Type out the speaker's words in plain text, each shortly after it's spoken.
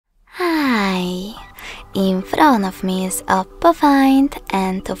In front of me is OPPO Find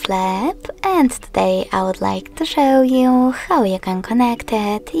N2 Flip, and today I would like to show you how you can connect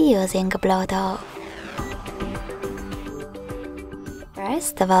it using Bluetooth.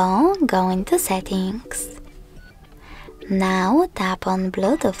 First of all, go into Settings. Now tap on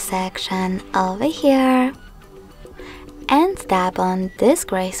Bluetooth section over here and tap on this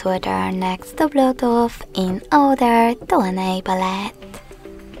gray switcher next to Bluetooth in order to enable it.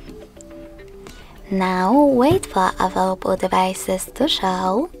 Now wait for available devices to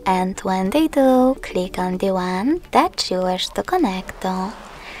show, and when they do, click on the one that you wish to connect to.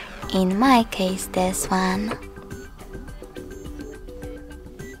 In my case, this one.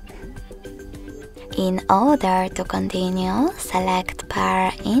 In order to continue, select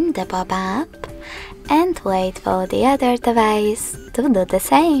Pair in the pop-up and wait for the other device to do the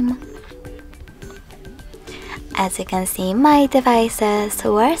same. As you can see, my devices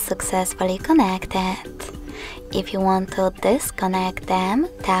were successfully connected. If you want to disconnect them,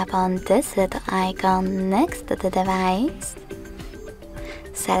 tap on this little icon next to the device.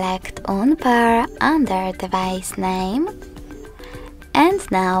 Select Unpair under device name, and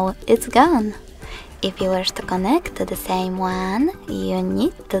now it's gone. If you wish to connect to the same one, you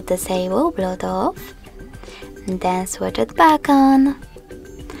need to disable Bluetooth, then switch it back on.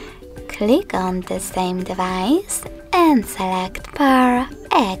 Click on the same device and select Pair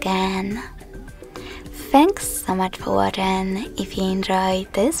again. Thanks so much for watching. If you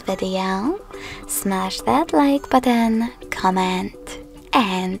enjoyed this video, smash that like button, comment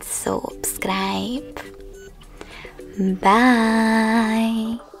and subscribe.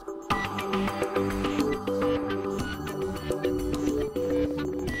 Bye!